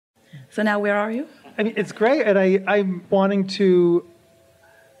So now where are you? I mean, it's great, and I'm wanting to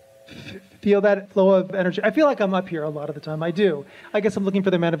feel that flow of energy. I feel like I'm up here a lot of the time. I do. I guess I'm looking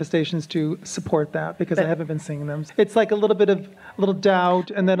for the manifestations to support that because I haven't been seeing them. It's like a little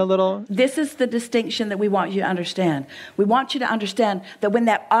doubt and then a little... This is the distinction that we want you to understand. We want you to understand that when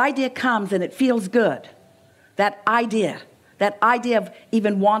that idea comes and it feels good, that idea of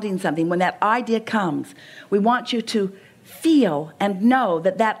even wanting something, when that idea comes, we want you to feel and know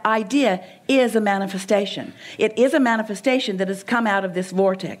that that idea is a manifestation. It is a manifestation that has come out of this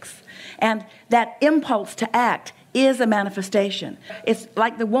vortex. And that impulse to act is a manifestation. It's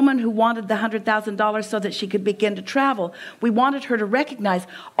like the woman who wanted the $100,000 so that she could begin to travel. We wanted her to recognize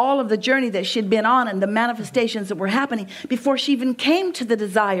all of the journey that she'd been on and the manifestations that were happening before she even came to the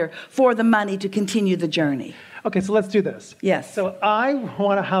desire for the money to continue the journey. Okay, so let's do this. Yes. So I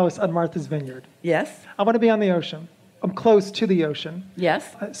want a house on Martha's Vineyard. Yes. I want to be on the ocean. I'm close to the ocean.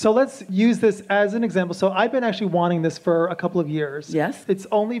 Yes. So let's use this as an example. So I've been actually wanting this for a couple of years. Yes. It's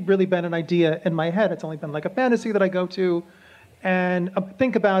only really been an idea in my head. It's only been like a fantasy that I go to and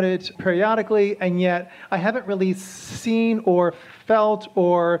think about it periodically, and yet I haven't really seen or felt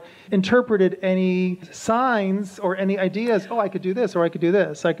or interpreted any signs or any ideas. Oh, I could do this, or I could do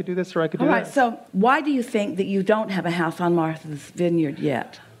this. I could do this, or I could do All this. right, so why do you think that you don't have a house on Martha's Vineyard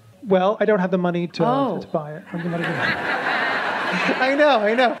yet? Well, I don't have the money to buy it. I know.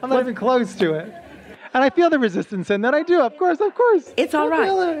 I'm not even close to it. And I feel the resistance in that. I do, of course. It's all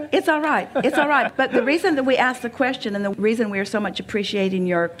right. It's all right. But the reason that we ask the question and the reason we are so much appreciating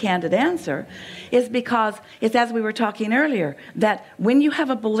your candid answer is because it's as we were talking earlier, that when you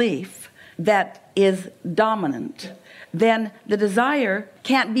have a belief that is dominant, then the desire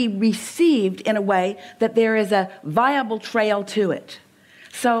can't be received in a way that there is a viable trail to it.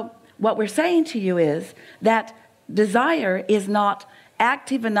 So what we're saying to you is that desire is not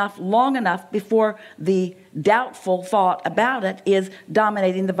active enough, long enough before the doubtful thought about it is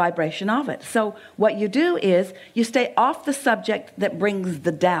dominating the vibration of it. So what you do is you stay off the subject that brings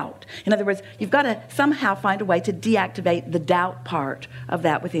the doubt. In other words, you've got to somehow find a way to deactivate the doubt part of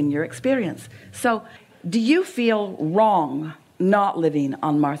that within your experience. So do you feel wrong not living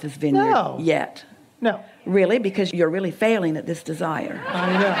on Martha's Vineyard yet? No. Really? Because you're really failing at this desire.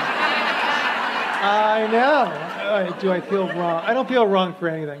 I know. Do I feel wrong? I don't feel wrong for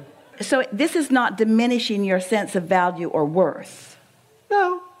anything. So this is not diminishing your sense of value or worth?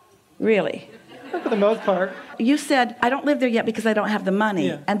 No. Really? Not for the most part. You said, I don't live there yet because I don't have the money.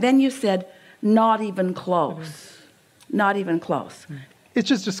 Yeah. And then you said, not even close. Not even close. It's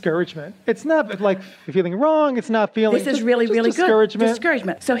just discouragement. It's not like feeling wrong. It's not feeling... This is really good.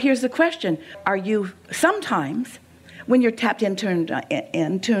 Discouragement. So here's the question. Are you sometimes, when you're tapped in, turned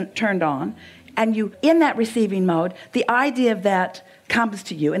on, and you in that receiving mode, the idea of that comes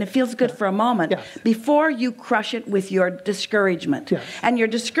to you, and it feels good for a moment before you crush it with your discouragement. Yes. And your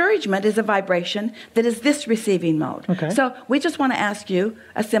discouragement is a vibration that is this receiving mode. Okay. So we just want to ask you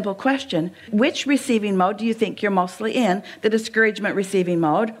a simple question. Which receiving mode do you think you're mostly in? The discouragement receiving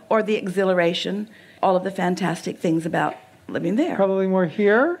mode or the exhilaration, all of the fantastic things about living there? Probably more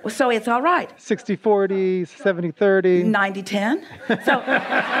here. So it's all right. 60-40, 70-30. 90-10. So...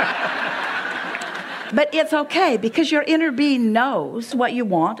 But it's okay because your inner being knows what you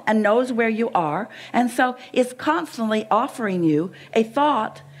want and knows where you are. And so it's constantly offering you a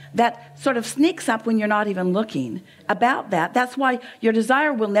thought that sort of sneaks up when you're not even looking about that. That's why your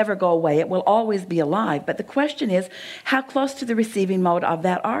desire will never go away. It will always be alive. But the question is, how close to the receiving mode of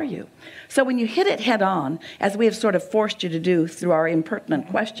that are you? So when you hit it head on, as we have sort of forced you to do through our impertinent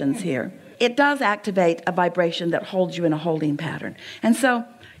questions here, it does activate a vibration that holds you in a holding pattern. And so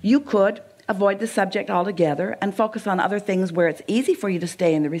you could avoid the subject altogether and focus on other things where it's easy for you to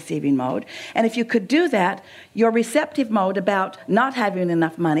stay in the receiving mode. And if you could do that, your receptive mode about not having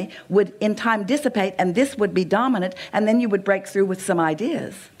enough money would in time dissipate, and this would be dominant, and then you would break through with some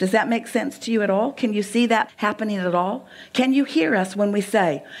ideas. Does that make sense to you at all? Can you see that happening at all? Can you hear us when we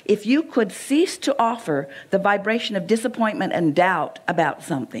say, if you could cease to offer the vibration of disappointment and doubt about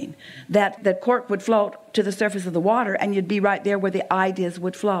something, that the cork would float to the surface of the water, and you'd be right there where the ideas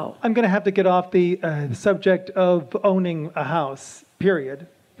would flow? I'm going to have to get off the subject of owning a house, period.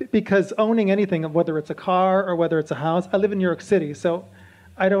 Because owning anything, whether it's a car or whether it's a house, I live in New York City, so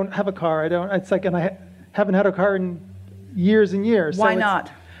I don't have a car. And I haven't had a car in years and years. Why not?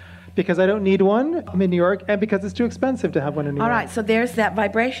 Because I don't need one. I'm in New York, and because it's too expensive to have one in New York. All right, so there's that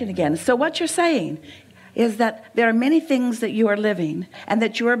vibration again. So what you're saying, is that there are many things that you are living and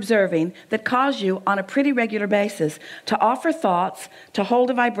that you're observing that cause you on a pretty regular basis to offer thoughts, to hold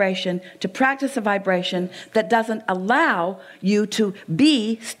a vibration, to practice a vibration that doesn't allow you to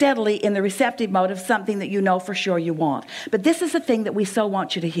be steadily in the receptive mode of something that you know for sure you want. But this is the thing that we so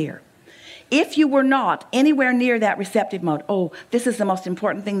want you to hear. If you were not anywhere near that receptive mode, oh, this is the most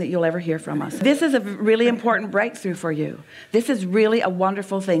important thing that you'll ever hear from us. This is a really important breakthrough for you. This is really a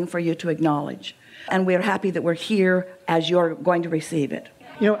wonderful thing for you to acknowledge. And we're happy that we're here as you're going to receive it.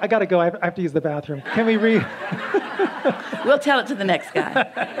 You know, I got to go. I have to use the bathroom. Can we read? We'll tell it to the next guy.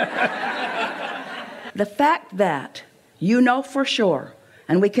 The fact that you know for sure,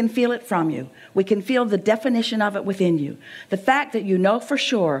 and we can feel it from you, we can feel the definition of it within you. The fact that you know for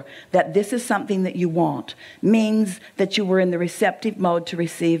sure that this is something that you want means that you were in the receptive mode to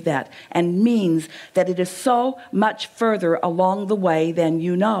receive that, and means that it is so much further along the way than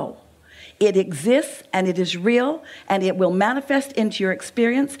you know. It exists, and it is real, and it will manifest into your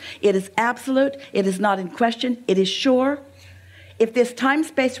experience. It is absolute. It is not in question. It is sure. If this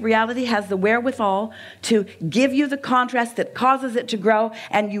time-space reality has the wherewithal to give you the contrast that causes it to grow,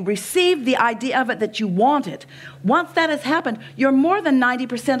 and you receive the idea of it that you want it, once that has happened, you're more than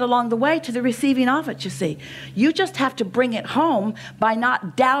 90% along the way to the receiving of it, you see. You just have to bring it home by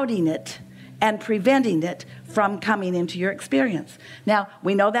not doubting it and preventing it from coming into your experience. Now,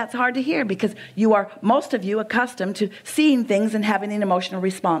 we know that's hard to hear because you are, most of you, accustomed to seeing things and having an emotional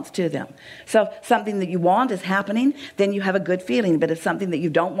response to them. So something that you want is happening, then you have a good feeling. But if something that you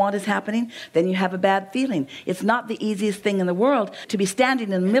don't want is happening, then you have a bad feeling. It's not the easiest thing in the world to be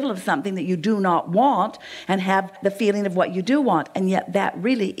standing in the middle of something that you do not want and have the feeling of what you do want. And yet that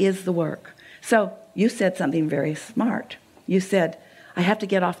really is the work. So you said something very smart. You said, I have to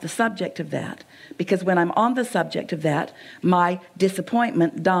get off the subject of that, because when I'm on the subject of that, my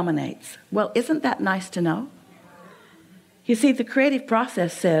disappointment dominates. Well, isn't that nice to know? You see, the creative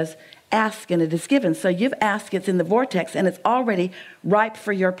process says, ask and it is given. So you've asked, it's in the vortex, and it's already ripe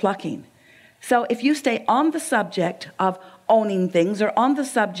for your plucking. So if you stay on the subject of owning things, or on the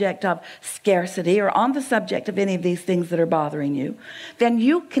subject of scarcity, or on the subject of any of these things that are bothering you, then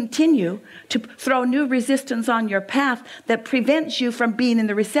you continue to throw new resistance on your path that prevents you from being in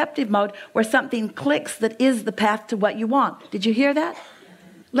the receptive mode where something clicks that is the path to what you want. Did you hear that?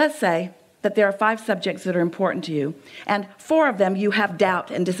 Let's say that there are 5 subjects that are important to you, and 4 of them you have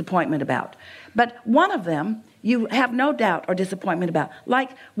doubt and disappointment about. But one of them you have no doubt or disappointment about,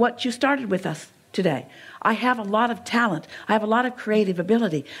 like what you started with us today. I have a lot of talent. I have a lot of creative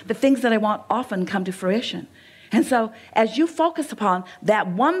ability. The things that I want often come to fruition. And so as you focus upon that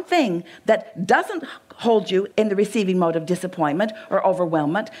one thing that doesn't hold you in the receiving mode of disappointment or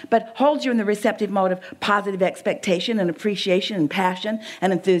overwhelmment, but holds you in the receptive mode of positive expectation and appreciation and passion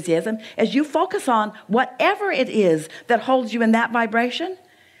and enthusiasm, as you focus on whatever it is that holds you in that vibration,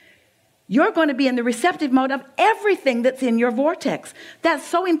 you're going to be in the receptive mode of everything that's in your vortex. That's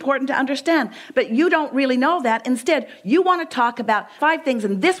so important to understand. But you don't really know that. Instead, you want to talk about 5 things,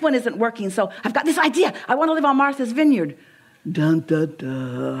 and this one isn't working. So I've got this idea. I want to live on Martha's Vineyard. Dun, da,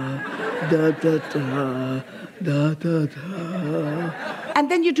 da, da, da, da, da, da, da. And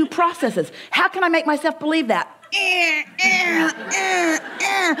then you do processes. How can I make myself believe that?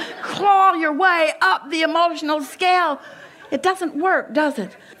 Claw your way up the emotional scale. It doesn't work, does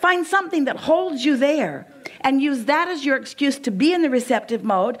it? Find something that holds you there and use that as your excuse to be in the receptive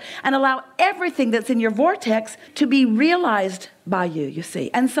mode and allow everything that's in your vortex to be realized by you, you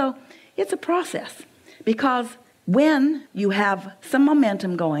see. And so it's a process, because when you have some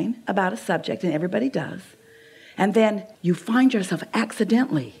momentum going about a subject, and everybody does, and then you find yourself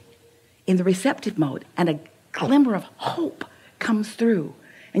accidentally in the receptive mode and a glimmer of hope comes through,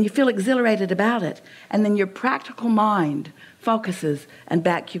 and you feel exhilarated about it, and then your practical mind focuses, and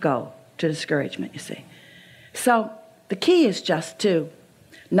back you go to discouragement, you see. So the key is just to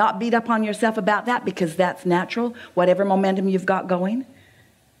not beat up on yourself about that, because that's natural, whatever momentum you've got going.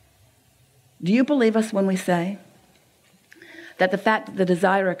 Do you believe us when we say that the fact that the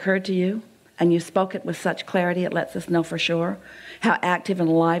desire occurred to you and you spoke it with such clarity, it lets us know for sure how active and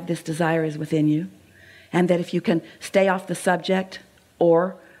alive this desire is within you, and that if you can stay off the subject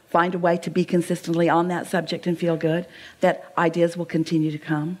or find a way to be consistently on that subject and feel good, that ideas will continue to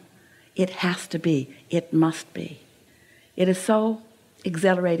come? It has to be. It must be. It is so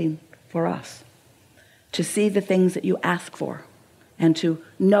exhilarating for us to see the things that you ask for and to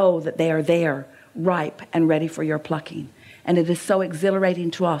know that they are there, ripe and ready for your plucking. And it is so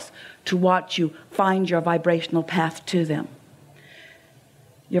exhilarating to us to watch you find your vibrational path to them.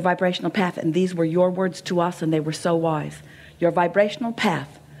 Your vibrational path, and these were your words to us, and they were so wise. Your vibrational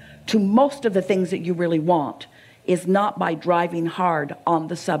path to most of the things that you really want is not by driving hard on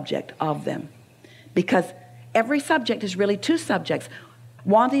the subject of them. Because every subject is really two subjects,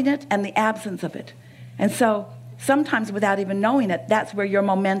 wanting it and the absence of it. And so sometimes without even knowing it, that's where your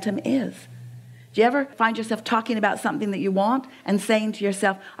momentum is. Do you ever find yourself talking about something that you want and saying to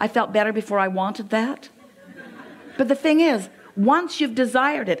yourself, I felt better before I wanted that? But the thing is, once you've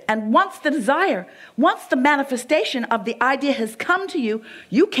desired it, and once the manifestation of the idea has come to you,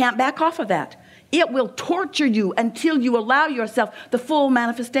 you can't back off of that. It will torture you until you allow yourself the full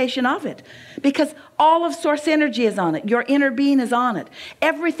manifestation of it. Because all of source energy is on it. Your inner being is on it.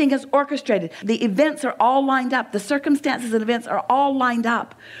 Everything is orchestrated. The events are all lined up. The circumstances and events are all lined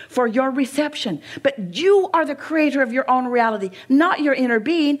up for your reception. But you are the creator of your own reality, not your inner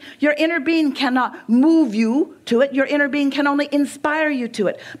being. Your inner being cannot move you to it. Your inner being can only inspire you to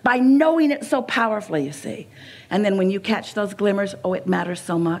it by knowing it so powerfully, you see. And then when you catch those glimmers, oh, it matters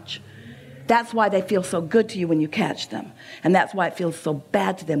so much. That's why they feel so good to you when you catch them. And that's why it feels so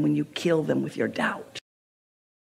bad to them when you kill them with your doubt.